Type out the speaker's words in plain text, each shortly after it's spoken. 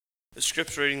The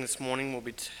scripture reading this morning will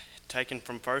be taken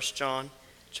from 1 John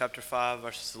chapter 5,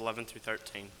 verses 11 through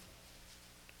 13.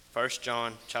 1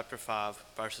 John chapter 5,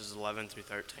 verses 11 through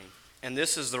 13. And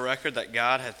this is the record that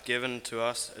God hath given to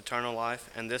us eternal life,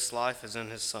 and this life is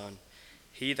in his Son.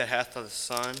 He that hath the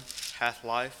Son hath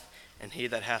life, and he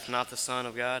that hath not the Son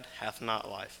of God hath not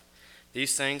life.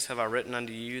 These things have I written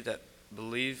unto you that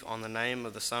believe on the name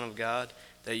of the Son of God,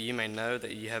 that ye may know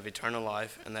that ye have eternal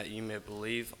life, and that ye may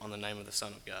believe on the name of the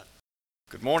Son of God.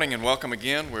 Good morning and welcome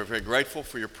again. We're very grateful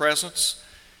for your presence.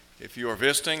 If you are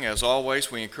visiting, as always,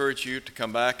 we encourage you to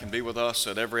come back and be with us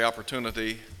at every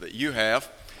opportunity that you have.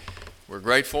 We're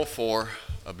grateful for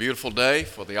a beautiful day,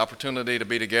 for the opportunity to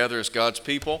be together as God's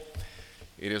people.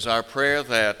 It is our prayer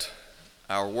that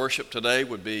our worship today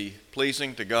would be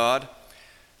pleasing to God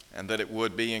and that it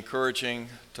would be encouraging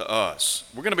to us.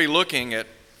 We're going to be looking at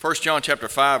 1 John chapter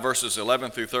 5, verses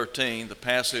 11 through 13, the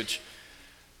passage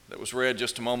that was read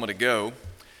just a moment ago.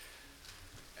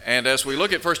 And as we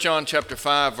look at 1 John chapter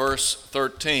 5, verse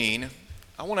 13,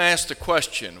 I want to ask the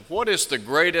question, what is the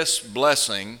greatest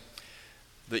blessing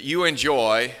that you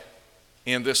enjoy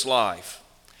in this life?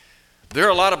 There are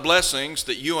a lot of blessings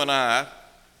that you and I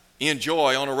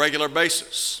enjoy on a regular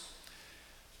basis.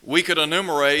 We could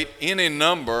enumerate any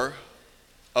number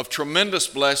of tremendous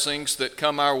blessings that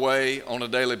come our way on a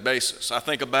daily basis. I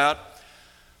think about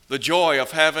the joy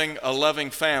of having a loving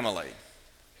family,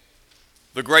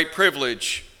 the great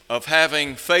privilege of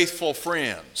having faithful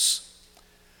friends,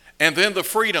 and then the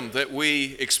freedom that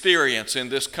we experience in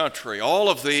this country. All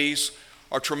of these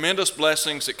are tremendous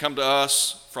blessings that come to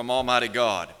us from Almighty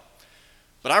God.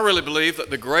 But I really believe that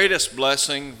the greatest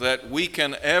blessing that we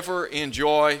can ever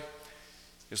enjoy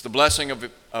is the blessing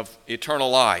of eternal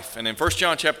life. And in 1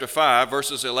 John chapter 5,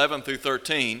 verses 11 through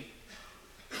 13,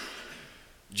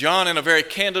 John, in a very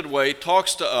candid way,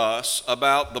 talks to us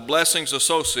about the blessings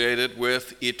associated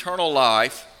with eternal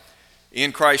life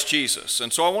in Christ Jesus.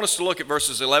 And so I want us to look at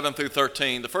verses 11 through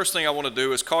 13. The first thing I want to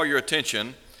do is call your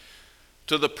attention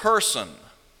to the person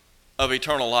of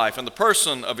eternal life. And the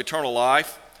person of eternal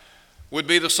life would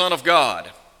be the Son of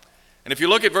God. And if you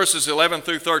look at verses 11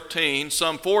 through 13,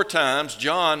 some 4 times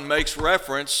John makes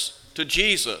reference to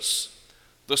Jesus,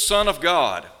 the Son of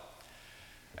God.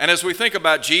 And as we think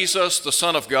about Jesus, the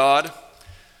Son of God,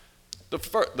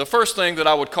 the first thing that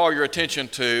I would call your attention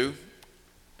to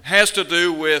has to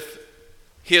do with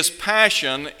his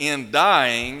passion in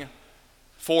dying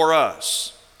for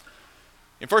us.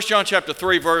 In 1 John chapter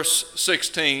 3, verse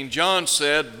 16, John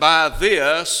said, "By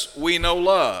this we know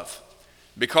love,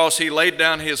 because he laid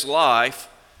down his life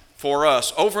for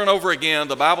us." Over and over again,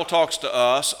 the Bible talks to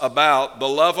us about the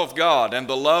love of God and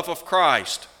the love of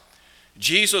Christ.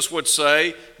 Jesus would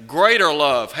say, "Greater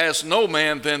love has no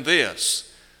man than this,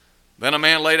 than a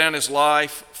man lay down his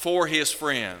life for his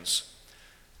friends."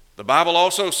 The Bible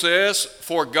also says,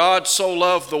 "For God so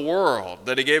loved the world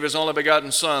that he gave his only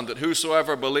begotten Son, that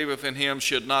whosoever believeth in him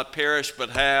should not perish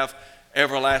but have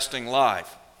everlasting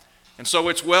life." And so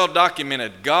it's well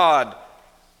documented. God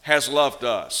has loved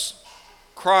us.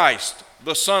 Christ,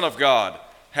 the Son of God,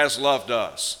 has loved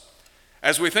us.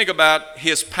 As we think about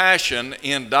his passion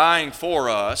in dying for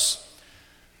us,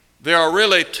 there are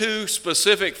really 2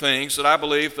 specific things that I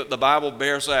believe that the Bible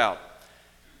bears out.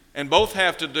 And both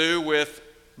have to do with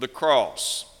the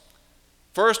cross.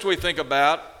 First, we think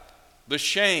about the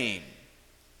shame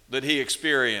that he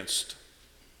experienced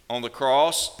on the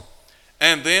cross,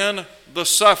 and then the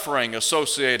suffering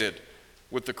associated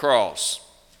with the cross.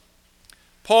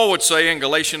 Paul would say in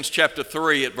Galatians chapter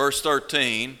 3 at verse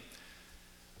 13,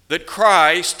 that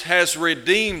Christ has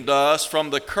redeemed us from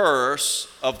the curse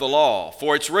of the law.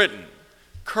 For it's written,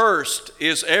 "Cursed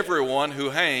is everyone who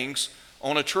hangs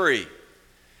on a tree."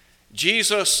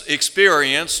 Jesus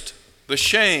experienced the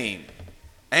shame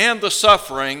and the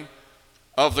suffering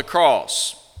of the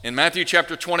cross. In Matthew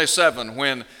chapter 27,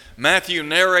 when Matthew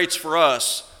narrates for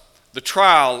us the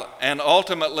trial and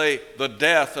ultimately the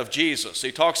death of Jesus,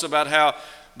 he talks about how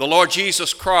the Lord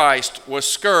Jesus Christ was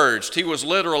scourged. He was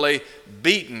literally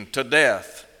beaten to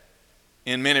death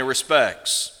in many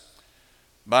respects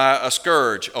by a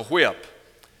scourge, a whip.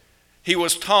 He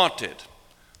was taunted.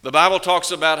 The Bible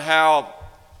talks about how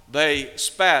they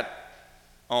spat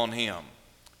on him.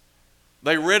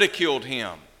 They ridiculed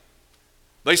him.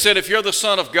 They said, "If you're the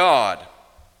Son of God,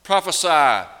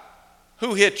 prophesy.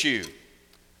 Who hit you?"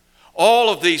 All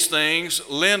of these things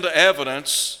lend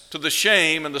evidence to the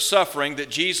shame and the suffering that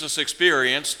Jesus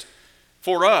experienced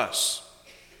for us.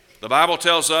 The Bible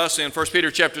tells us in 1 Peter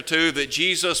chapter 2 that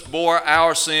Jesus bore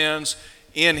our sins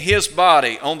in his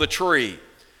body on the tree,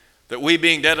 that we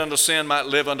being dead unto sin might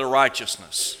live unto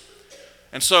righteousness.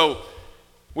 And so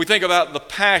We think about the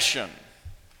passion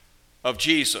of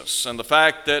Jesus and the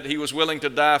fact that he was willing to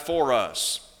die for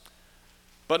us.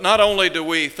 But not only do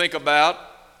we think about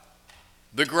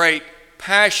the great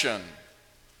passion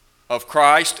of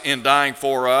Christ in dying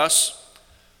for us,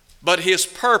 but his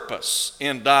purpose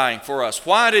in dying for us.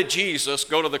 Why did Jesus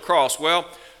go to the cross? Well,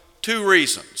 two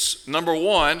reasons. Number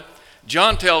one,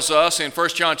 John tells us in 1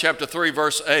 John chapter 3,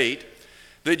 verse 8,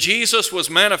 that Jesus was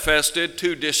manifested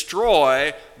to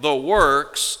destroy the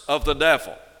works of the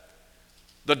devil.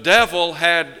 The devil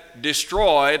had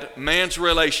destroyed man's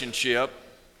relationship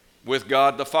with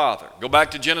God the Father. Go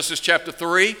back to Genesis chapter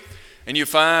 3, and you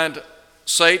find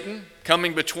Satan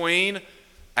coming between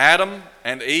Adam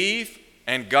and Eve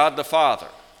and God the Father.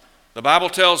 The Bible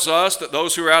tells us that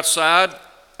those who are outside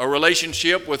a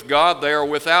relationship with God, they are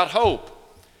without hope.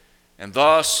 And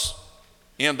thus,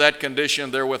 in that condition,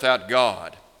 they're without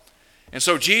God. And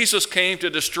so Jesus came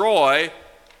to destroy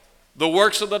the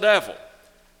works of the devil.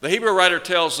 The Hebrew writer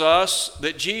tells us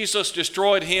that Jesus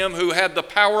destroyed him who had the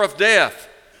power of death,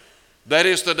 that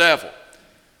is the devil.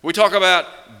 We talk about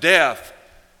death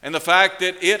and the fact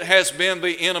that it has been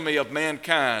the enemy of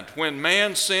mankind. When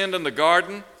man sinned in the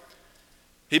garden,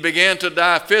 he began to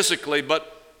die physically,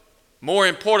 but more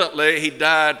importantly, he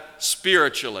died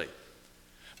spiritually.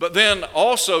 But then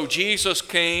also Jesus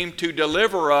came to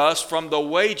deliver us from the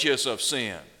wages of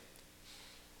sin.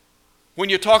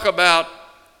 When you talk about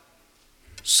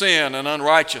sin and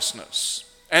unrighteousness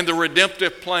and the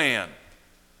redemptive plan,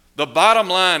 the bottom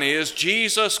line is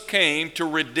Jesus came to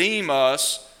redeem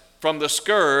us from the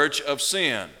scourge of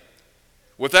sin.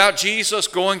 Without Jesus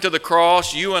going to the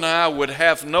cross, you and I would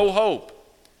have no hope.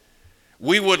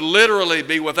 We would literally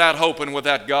be without hope and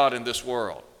without God in this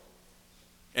world.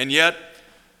 And yet,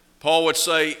 Paul would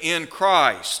say, in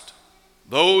Christ,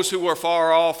 those who were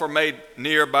far off are made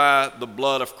near by the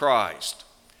blood of Christ.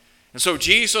 And so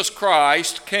Jesus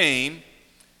Christ came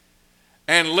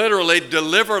and literally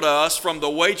delivered us from the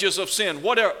wages of sin.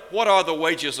 What are the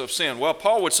wages of sin? Well,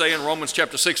 Paul would say in Romans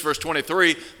chapter 6, verse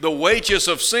 23, the wages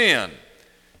of sin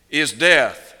is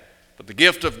death, but the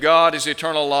gift of God is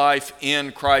eternal life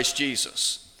in Christ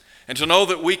Jesus. And to know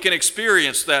that we can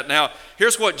experience that. Now,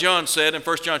 here's what John said in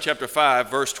 1 John chapter 5,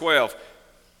 verse 12.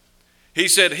 He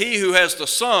said, he who has the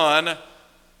Son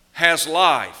has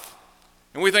life.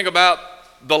 And we think about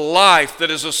the life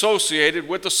that is associated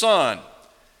with the Son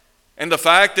and the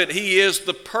fact that he is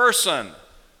the person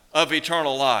of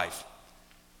eternal life.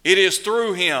 It is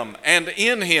through him and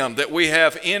in him that we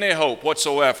have any hope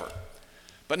whatsoever.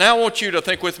 But now I want you to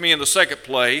think with me in the second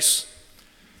place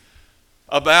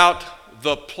about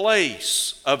the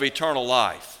place of eternal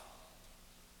life.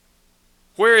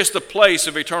 Where is the place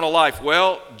of eternal life?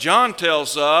 Well, John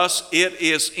tells us it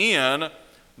is in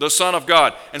the Son of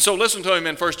God. And so listen to him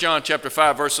in 1 John chapter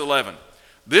 5, verse 11.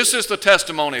 This is the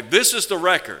testimony, this is the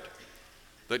record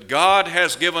that God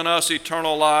has given us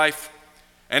eternal life.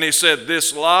 And he said,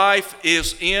 this life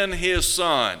is in his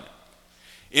Son.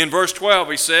 In verse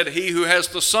 12, he said, he who has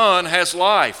the Son has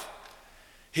life.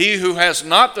 He who has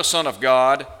not the Son of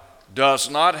God does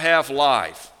not have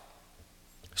life.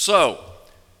 So,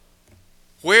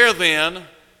 where then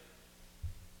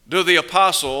do the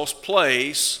apostles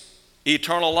place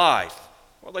eternal life?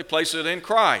 Well, they place it in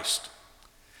Christ.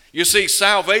 You see,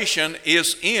 salvation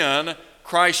is in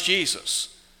Christ Jesus.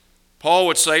 Paul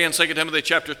would say in 2 Timothy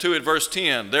chapter 2 at verse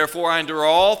 10, therefore I endure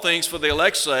all things for the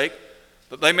elect's sake,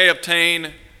 that they may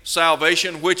obtain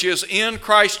salvation which is in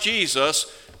Christ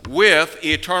Jesus with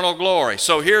eternal glory.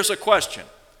 So here's a question.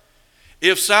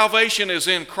 If salvation is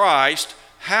in Christ,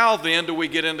 how then do we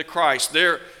get into Christ?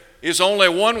 There is only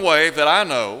one way that I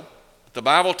know, the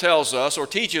Bible tells us or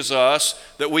teaches us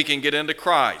that we can get into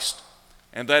Christ,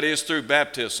 and that is through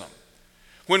baptism.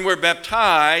 When we're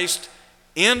baptized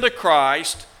into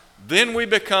Christ, then we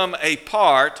become a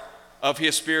part of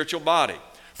his spiritual body.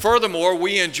 Furthermore,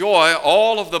 we enjoy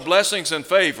all of the blessings and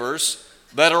favors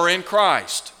that are in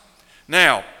Christ.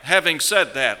 Now, having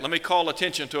said that, let me call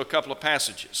attention to a couple of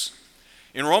passages.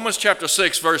 In Romans chapter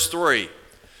 6, verse 3,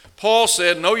 Paul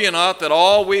said, know ye not that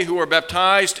all we who were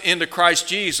baptized into Christ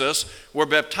Jesus were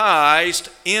baptized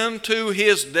into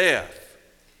his death?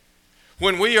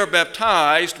 When we are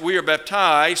baptized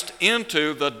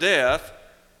into the death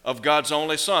of God's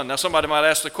only Son. Now somebody might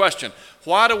ask the question,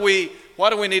 why do we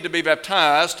need to be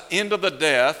baptized into the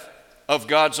death of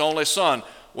God's only Son?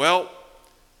 Well,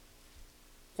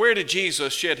 where did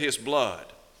Jesus shed his blood?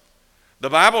 The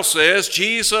Bible says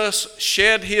Jesus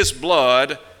shed his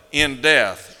blood in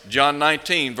death. John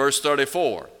 19, verse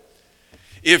 34.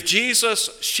 If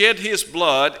Jesus shed his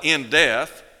blood in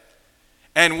death,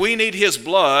 and we need his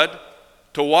blood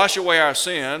to wash away our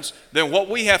sins, then what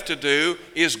we have to do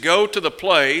is go to the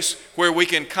place where we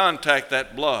can contact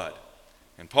that blood.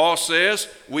 And Paul says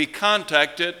we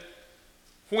contact it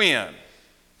when?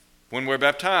 When we're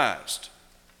baptized.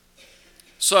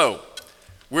 So,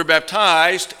 we're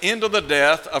baptized into the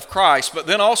death of Christ. But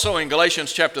then also in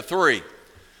Galatians chapter 3,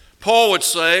 Paul would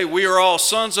say we are all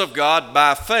sons of God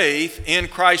by faith in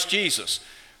Christ Jesus.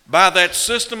 By that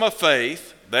system of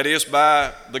faith, that is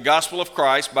by the gospel of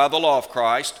Christ, by the law of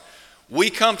Christ, we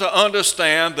come to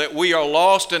understand that we are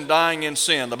lost and dying in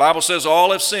sin. The Bible says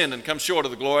all have sinned and come short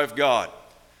of the glory of God.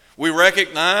 We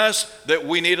recognize that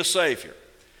we need a Savior.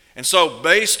 And so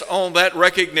based on that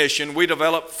recognition, we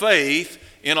develop faith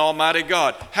in Almighty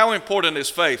God. How important is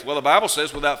faith? Well, the Bible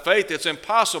says without faith it's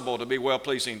impossible to be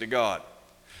well-pleasing to God.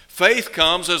 Faith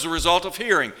comes as a result of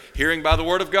hearing by the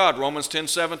Word of God, Romans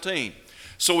 10:17.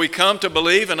 So we come to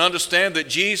believe and understand that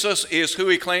Jesus is who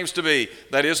He claims to be,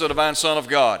 that is, the divine Son of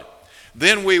God.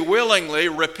 Then we willingly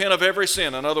repent of every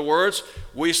sin. In other words,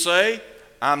 we say,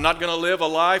 I'm not going to live a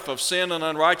life of sin and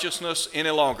unrighteousness any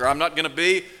longer. I'm not going to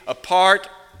be a part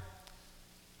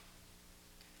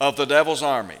of the devil's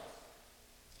army.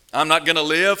 I'm not going to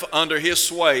live under his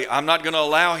sway. I'm not going to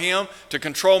allow him to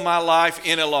control my life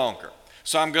any longer.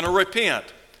 So I'm going to repent.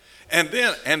 And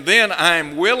then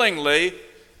I'm willingly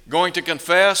going to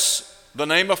confess the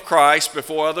name of Christ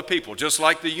before other people, just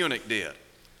like the eunuch did.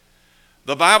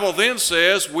 The Bible then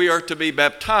says we are to be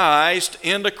baptized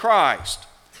into Christ.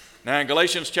 Now in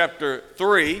Galatians chapter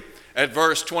 3, at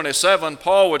verse 27,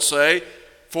 Paul would say,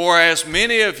 for as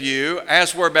many of you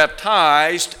as were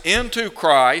baptized into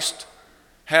Christ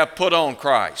have put on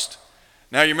Christ.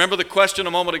 Now you remember the question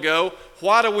a moment ago,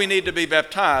 why do we need to be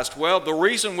baptized? Well, the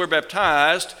reason we're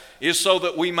baptized is so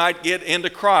that we might get into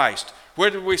Christ. Where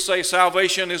did we say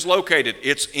salvation is located?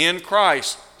 It's in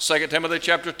Christ. 2 Timothy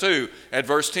chapter 2 at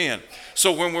verse 10.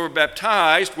 So when we're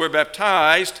baptized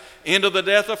into the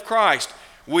death of Christ.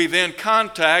 We then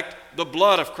contact the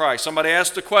blood of Christ. Somebody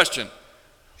asked the question,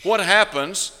 what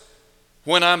happens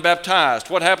when I'm baptized?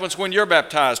 What happens when you're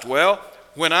baptized? Well,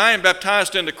 when I am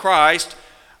baptized into Christ,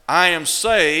 I am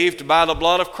saved by the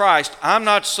blood of Christ. I'm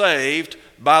not saved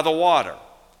by the water.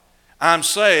 I'm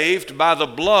saved by the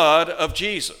blood of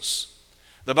Jesus.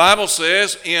 The Bible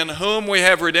says, in whom we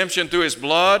have redemption through His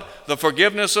blood, the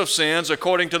forgiveness of sins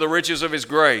according to the riches of His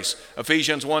grace,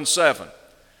 Ephesians 1:7.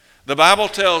 The Bible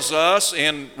tells us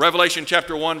in Revelation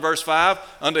chapter 1 verse 5,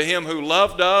 unto Him who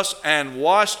loved us and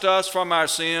washed us from our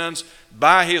sins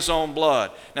by His own blood.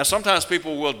 Now sometimes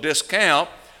people will discount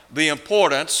the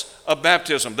importance of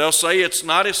baptism. They'll say it's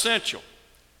not essential.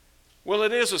 Well,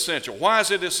 it is essential. Why is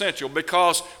it essential?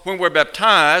 Because when we're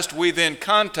baptized, we then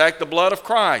contact the blood of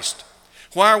Christ.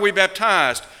 Why are we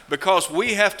baptized? Because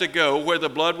we have to go where the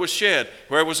blood was shed.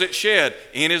 Where was it shed?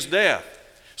 In His death.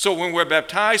 So when we're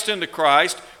baptized into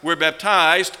Christ, we're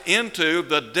baptized into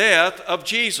the death of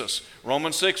Jesus.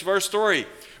 Romans 6 verse 3.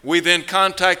 We then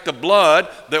contact the blood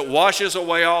that washes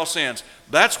away all sins.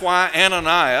 That's why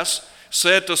Ananias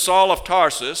said to Saul of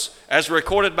Tarsus, as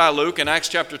recorded by Luke in Acts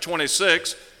chapter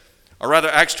 26, or rather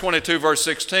Acts 22 verse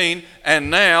 16, and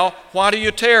now, why do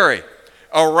you tarry?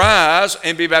 Arise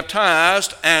and be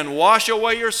baptized and wash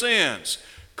away your sins,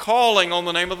 calling on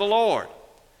the name of the Lord.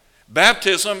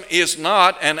 Baptism is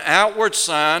not an outward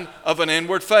sign of an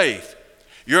inward faith.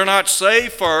 You're not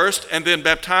saved first and then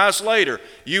baptized later.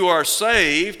 You are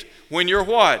saved when you're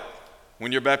what?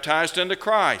 When you're baptized into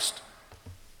Christ.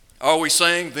 Are we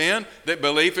saying then that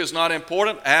belief is not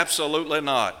important? Absolutely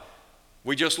not.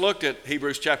 We just looked at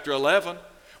Hebrews chapter 11.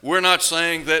 We're not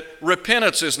saying that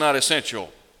repentance is not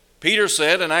essential. Peter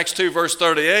said in Acts 2 verse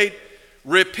 38,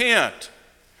 repent.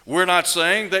 We're not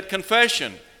saying that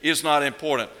confession is not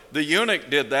important. The eunuch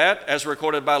did that as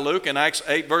recorded by Luke in Acts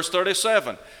 8 verse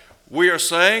 37. We are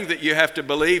saying that you have to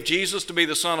believe Jesus to be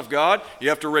the Son of God. You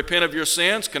have to repent of your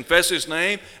sins, confess His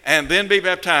name, and then be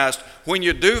baptized. When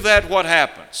you do that, what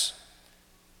happens?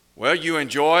 Well, you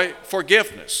enjoy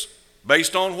forgiveness.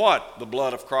 Based on what? The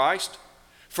blood of Christ.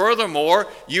 Furthermore,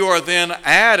 you are then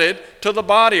added to the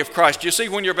body of Christ. You see,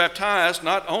 when you're baptized,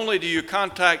 not only do you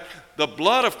contact the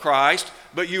blood of Christ,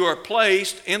 but you are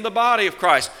placed in the body of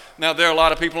Christ. Now, there are a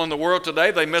lot of people in the world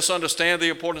today, they misunderstand the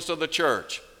importance of the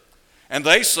church. And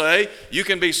they say you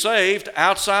can be saved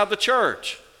outside the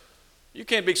church. You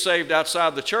can't be saved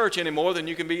outside the church any more than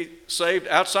you can be saved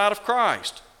outside of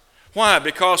Christ. Why?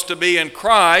 Because to be in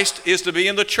Christ is to be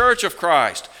in the church of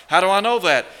Christ. How do I know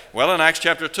that? Well, in Acts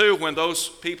chapter 2, when those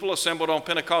people assembled on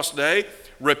Pentecost Day,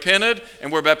 repented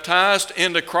and were baptized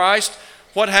into Christ,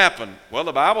 what happened? Well,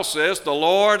 the Bible says the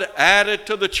Lord added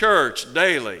to the church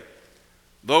daily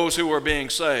those who were being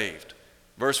saved.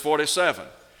 verse 47.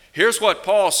 Here's what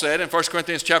Paul said in 1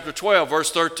 Corinthians chapter 12,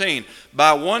 verse 13.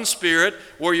 By one Spirit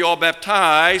were you all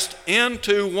baptized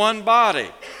into one body.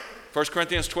 1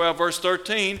 Corinthians 12, verse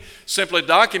 13 simply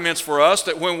documents for us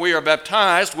that when we are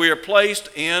baptized, we are placed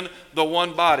in the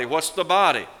one body. What's the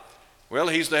body? Well,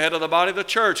 he's the head of the body of the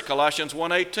church, Colossians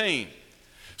 1:18.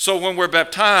 So when we're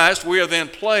baptized, we are then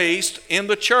placed in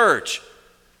the church.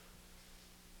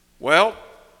 Well,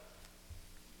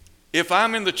 if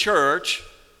I'm in the church,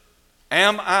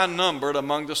 am I numbered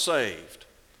among the saved?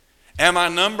 Am I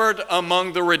numbered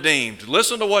among the redeemed?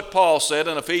 Listen to what Paul said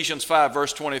in Ephesians 5,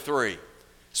 verse 23.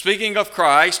 Speaking of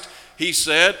Christ, he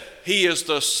said, He is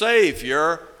the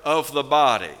Savior of the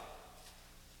body.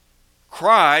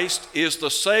 Christ is the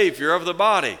Savior of the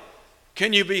body.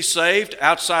 Can you be saved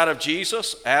outside of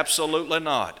Jesus? Absolutely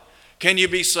not. Can you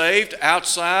be saved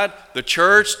outside the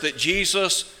church that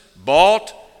Jesus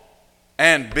bought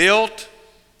and built?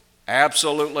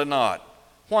 Absolutely not.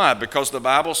 Why? Because the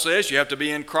Bible says you have to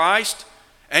be in Christ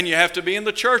and you have to be in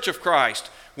the church of Christ.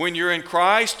 When you're in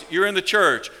Christ, you're in the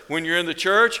church. When you're in the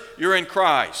church, you're in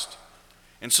Christ.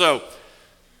 And so,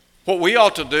 what we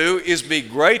ought to do is be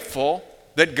grateful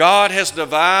that God has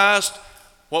devised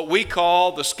what we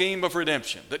call the scheme of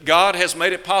redemption, that God has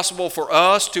made it possible for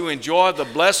us to enjoy the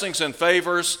blessings and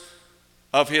favors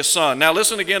of His Son. Now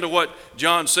listen again to what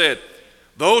John said.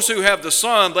 Those who have the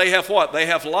Son, they have what? They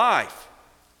have life.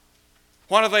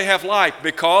 Why do they have life?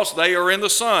 Because they are in the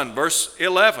Son. Verse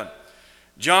 11.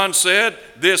 John said,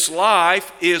 this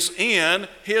life is in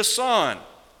His Son.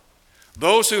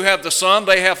 Those who have the Son,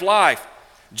 they have life.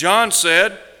 John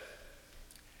said,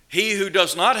 he who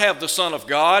does not have the Son of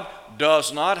God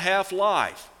does not have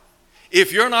life.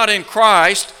 If you're not in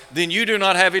Christ, then you do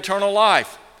not have eternal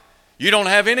life. You don't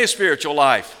have any spiritual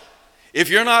life. If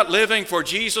you're not living for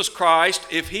Jesus Christ,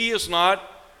 if He is not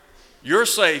your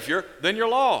Savior, then you're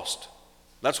lost.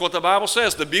 That's what the Bible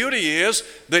says. The beauty is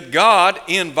that God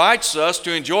invites us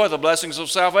to enjoy the blessings of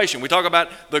salvation. We talk about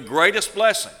the greatest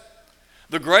blessing.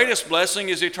 The greatest blessing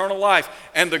is eternal life.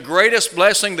 And the greatest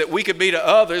blessing that we could be to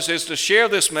others is to share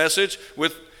this message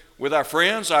with our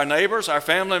friends, our neighbors, our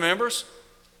family members,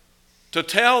 to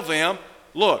tell them,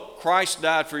 look, Christ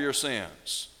died for your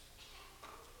sins.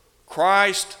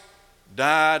 Christ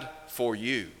died for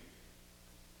you.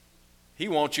 He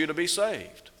wants you to be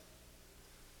saved.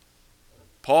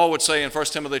 Paul would say in 1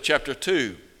 Timothy chapter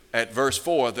 2 at verse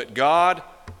 4 that God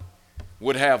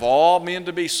would have all men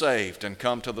to be saved and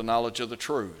come to the knowledge of the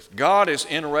truth. God is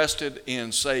interested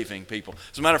in saving people.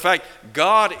 As a matter of fact,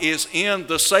 God is in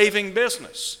the saving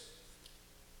business.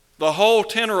 The whole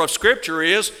tenor of Scripture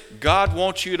is God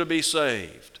wants you to be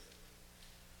saved.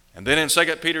 And then in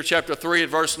 2 Peter chapter 3 at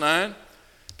verse 9,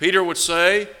 Peter would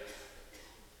say,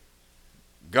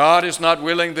 God is not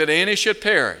willing that any should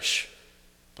perish,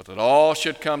 but that all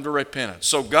should come to repentance.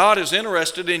 So God is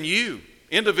interested in you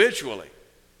individually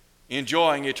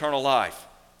enjoying eternal life.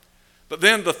 But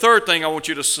then the third thing I want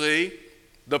you to see,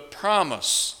 the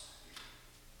promise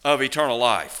of eternal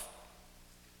life.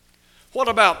 What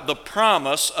about the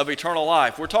promise of eternal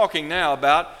life? We're talking now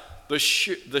about the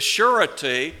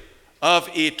surety of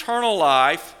eternal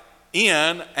life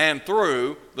in and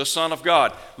through the Son of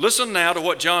God. Listen now to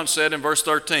what John said in verse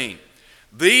 13.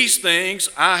 These things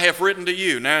I have written to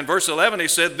you. Now in verse 11 he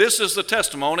said, this is the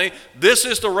testimony, this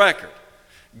is the record.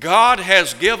 God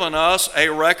has given us a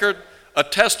record, a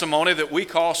testimony that we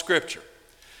call Scripture.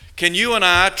 Can you and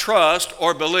I trust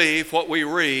or believe what we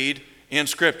read in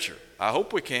Scripture? I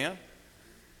hope we can.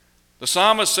 The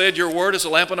psalmist said, your word is a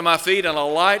lamp unto my feet and a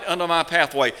light unto my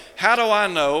pathway. How do I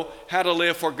know how to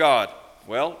live for God?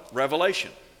 Well,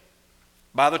 revelation.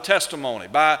 By the testimony,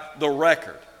 by the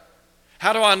record.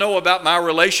 How do I know about my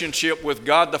relationship with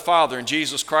God the Father and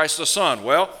Jesus Christ the Son?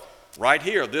 Well, right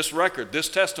here, this record, this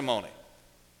testimony.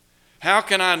 How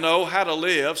can I know how to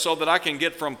live so that I can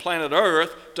get from planet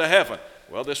Earth to heaven?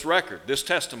 Well, this record, this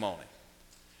testimony.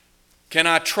 Can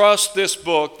I trust this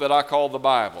book that I call the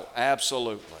Bible?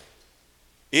 Absolutely.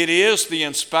 It is the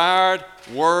inspired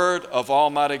Word of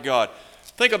Almighty God.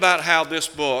 Think about how this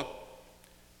book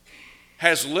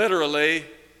has literally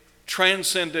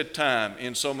transcended time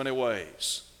in so many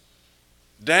ways.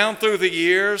 Down through the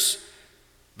years,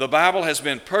 the Bible has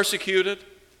been persecuted.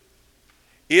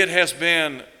 It has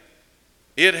been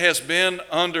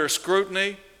under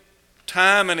scrutiny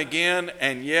time and again,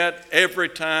 and yet every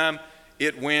time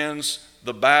it wins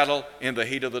the battle in the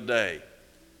heat of the day.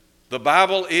 The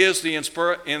Bible is the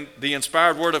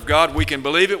inspired Word of God. We can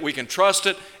believe it, we can trust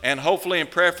it, and hopefully and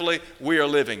prayerfully we are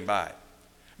living by it.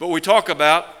 But we talk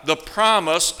about the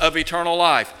promise of eternal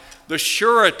life, the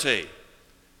surety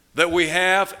that we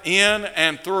have in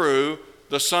and through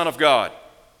the Son of God?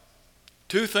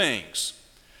 Two things.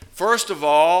 First of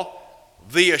all,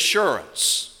 the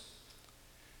assurance.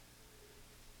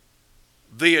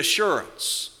 The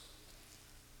assurance.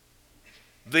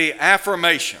 The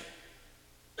affirmation.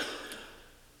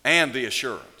 And the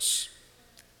assurance.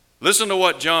 Listen to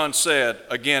what John said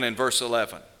again in verse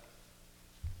 11.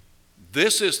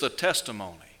 This is the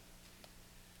testimony.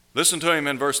 Listen to him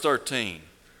in verse 13.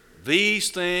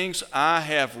 These things I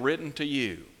have written to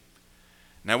you.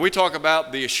 Now we talk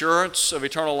about the assurance of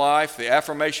eternal life, the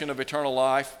affirmation of eternal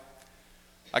life.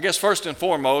 I guess first and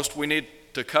foremost we need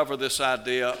to cover this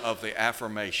idea of the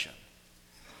affirmation.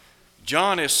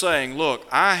 John is saying, look,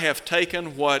 I have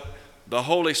taken what the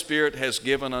Holy Spirit has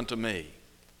given unto me,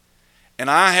 and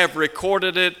I have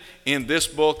recorded it in this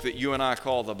book that you and I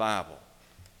call the Bible.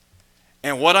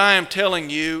 And what I am telling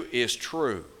you is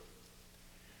true.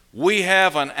 We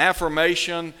have an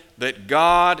affirmation that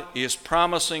God is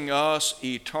promising us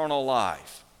eternal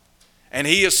life. And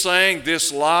He is saying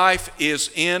this life is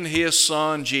in His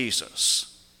Son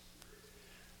Jesus.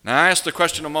 Now I asked the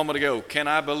question a moment ago, can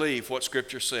I believe what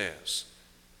Scripture says?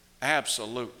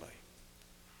 Absolutely.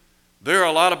 There are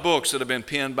a lot of books that have been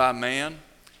penned by man.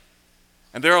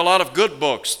 And there are a lot of good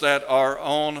books that are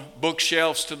on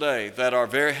bookshelves today that are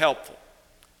very helpful.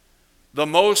 The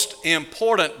most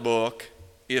important book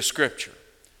is Scripture.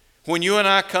 When you and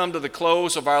I come to the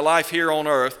close of our life here on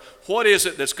earth, what is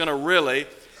it that's going to really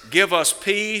give us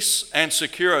peace and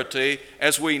security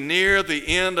as we near the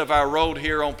end of our road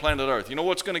here on planet earth? You know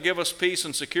what's going to give us peace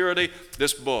and security?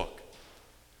 This book.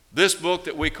 This book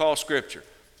that we call Scripture.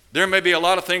 There may be a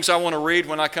lot of things I want to read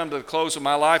when I come to the close of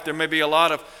my life. There may be a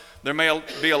lot of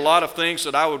things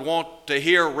that I would want to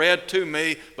hear read to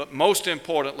me, but most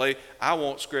importantly, I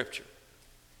want Scripture.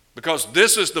 Because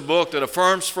this is the book that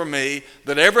affirms for me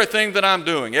that everything that I'm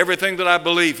doing, everything that I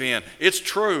believe in, it's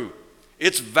true.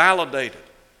 It's validated.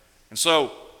 And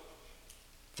so,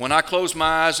 when I close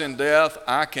my eyes in death,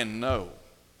 I can know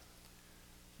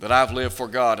that I've lived for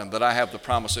God and that I have the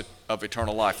promise of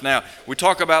eternal life. Now, we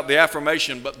talk about the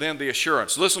affirmation, but then the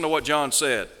assurance. Listen to what John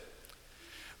said.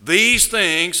 These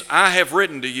things I have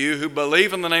written to you who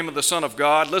believe in the name of the Son of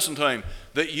God, listen to him,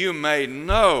 that you may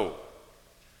know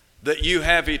that you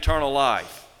have eternal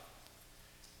life,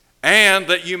 and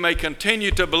that you may continue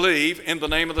to believe in the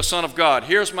name of the Son of God.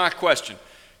 Here's my question.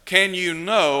 Can you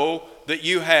know that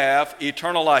you have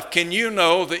eternal life? Can you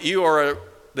know that you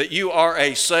are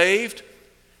a saved,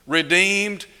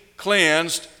 redeemed,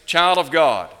 cleansed child of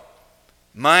God?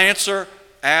 My answer,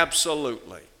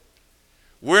 absolutely.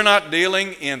 We're not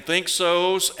dealing in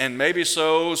think-sos and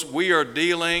maybe-sos. We are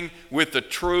dealing with the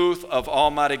truth of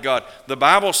Almighty God. The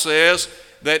Bible says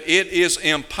that it is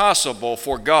impossible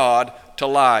for God to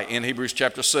lie in Hebrews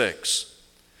chapter 6.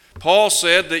 Paul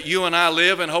said that you and I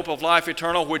live in hope of life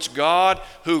eternal, which God,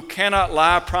 who cannot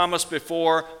lie, promised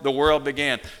before the world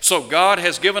began. So God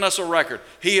has given us a record.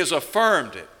 He has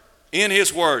affirmed it in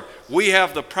His Word. We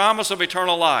have the promise of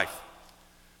eternal life.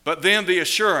 But then the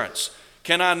assurance.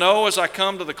 Can I know as I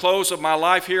come to the close of my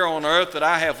life here on earth that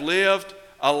I have lived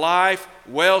a life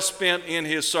well spent in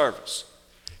His service?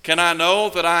 Can I know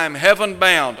that I am heaven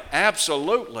bound?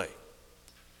 Absolutely.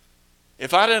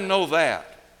 If I didn't know that,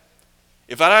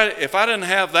 if I didn't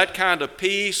have that kind of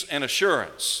peace and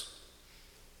assurance,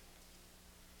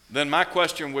 then my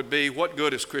question would be, what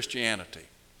good is Christianity?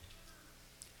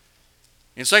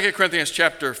 In 2 Corinthians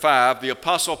chapter 5, the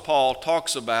Apostle Paul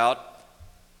talks about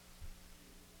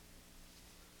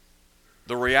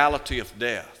the reality of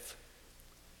death.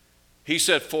 He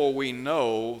said, for we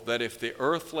know that if the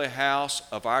earthly house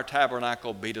of our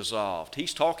tabernacle be dissolved.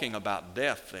 He's talking about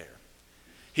death there.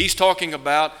 He's talking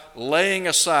about laying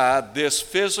aside this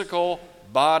physical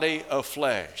body of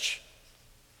flesh.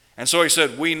 And so he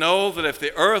said, we know that if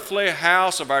the earthly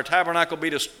house of our tabernacle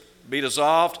be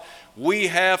dissolved, we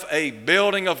have a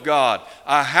building of God,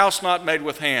 a house not made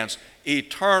with hands,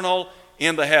 eternal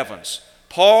in the heavens.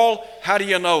 Paul, how do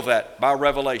you know that? By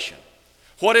revelation.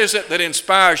 What is it that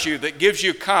inspires you, that gives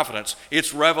you confidence?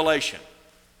 It's revelation.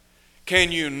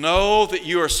 Can you know that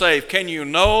you are saved? Can you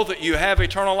know that you have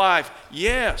eternal life?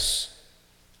 Yes.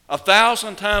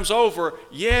 1,000 times over,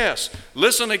 yes.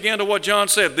 Listen again to what John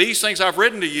said. These things I've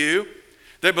written to you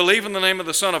that believe in the name of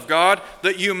the Son of God,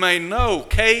 that you may know,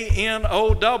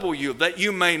 K-N-O-W, that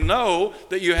you may know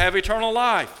that you have eternal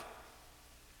life.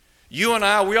 You and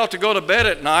I, we ought to go to bed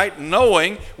at night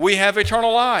knowing we have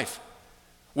eternal life.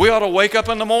 We ought to wake up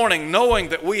in the morning knowing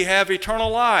that we have eternal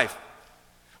life.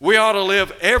 We ought to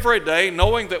live every day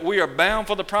knowing that we are bound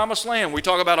for the promised land. We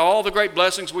talk about all the great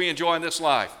blessings we enjoy in this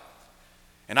life.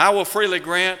 And I will freely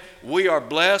grant we are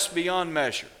blessed beyond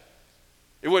measure.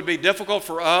 It would be difficult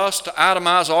for us to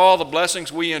itemize all the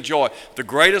blessings we enjoy. The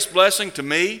greatest blessing to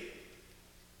me,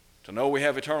 to know we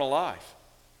have eternal life.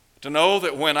 To know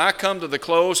that when I come to the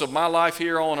close of my life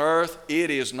here on earth,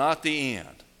 it is not the end.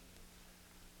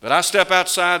 That I step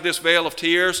outside this veil of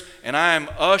tears and I am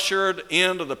ushered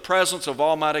into the presence of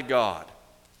Almighty God.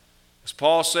 As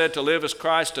Paul said, to live is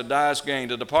Christ, to die is gain.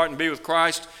 To depart and be with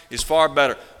Christ is far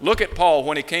better. Look at Paul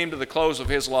when he came to the close of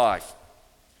his life.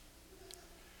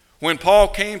 When Paul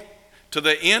came to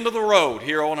the end of the road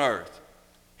here on earth,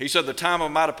 he said, the time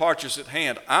of my departure is at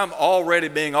hand. I'm already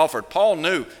being offered. Paul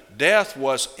knew death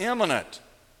was imminent.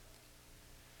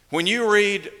 When you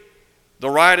read the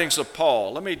writings of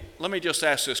Paul, let me just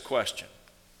ask this question.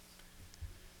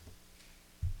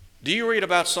 Do you read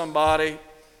about somebody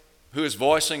who is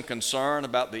voicing concern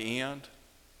about the end?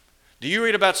 Do you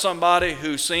read about somebody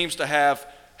who seems to have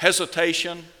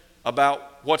hesitation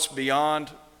about what's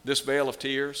beyond this veil of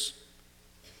tears?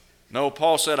 No,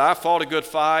 Paul said, I've fought a good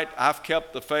fight, I've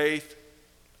kept the faith,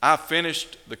 I've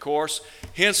finished the course.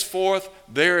 Henceforth,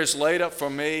 there is laid up for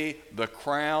me the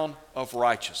crown of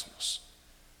righteousness.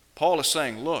 Paul is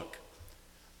saying, look,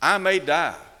 I may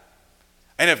die,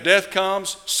 and if death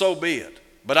comes, so be it.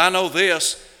 But I know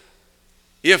this,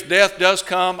 if death does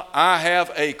come, I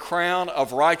have a crown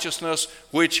of righteousness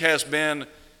which has been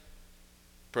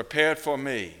prepared for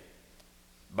me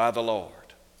by the Lord.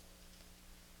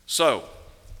 So,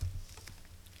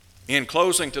 in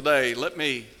closing today, let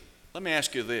me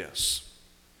ask you this.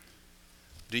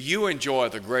 Do you enjoy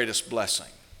the greatest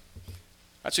blessing?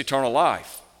 That's eternal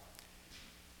life.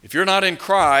 If you're not in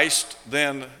Christ,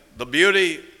 then the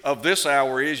beauty of this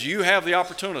hour is you have the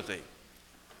opportunity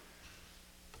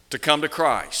to come to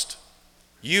Christ.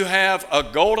 You have a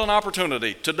golden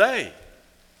opportunity today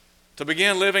to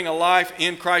begin living a life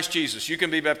in Christ Jesus. You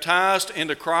can be baptized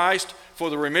into Christ for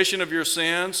the remission of your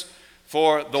sins,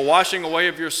 for the washing away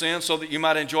of your sins, so that you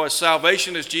might enjoy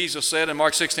salvation, as Jesus said in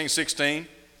Mark 16:16.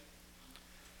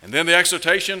 And then the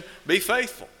exhortation, be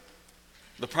faithful.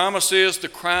 The promise is the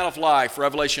crown of life,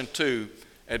 Revelation 2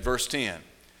 at verse 10.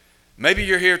 Maybe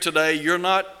you're here today, you're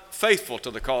not faithful to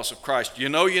the cause of Christ. You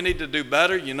know you need to do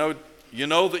better. You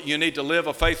know that you need to live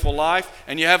a faithful life,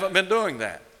 and you haven't been doing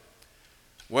that.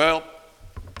 Well,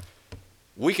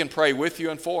 we can pray with you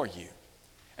and for you.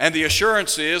 And the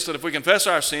assurance is that if we confess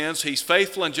our sins, He's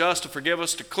faithful and just to forgive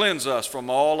us, to cleanse us from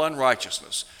all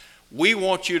unrighteousness. We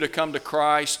want you to come to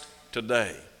Christ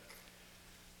today.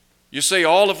 You see,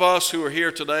 all of us who are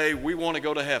here today, we want to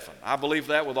go to heaven. I believe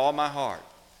that with all my heart.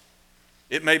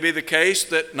 It may be the case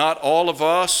that not all of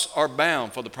us are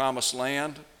bound for the promised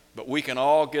land, but we can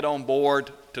all get on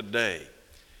board today.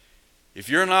 If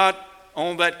you're not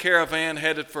on that caravan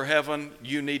headed for heaven,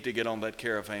 you need to get on that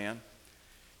caravan.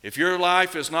 If your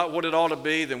life is not what it ought to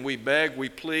be, then we beg, we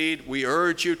plead, we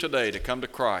urge you today to come to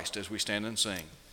Christ as we stand and sing.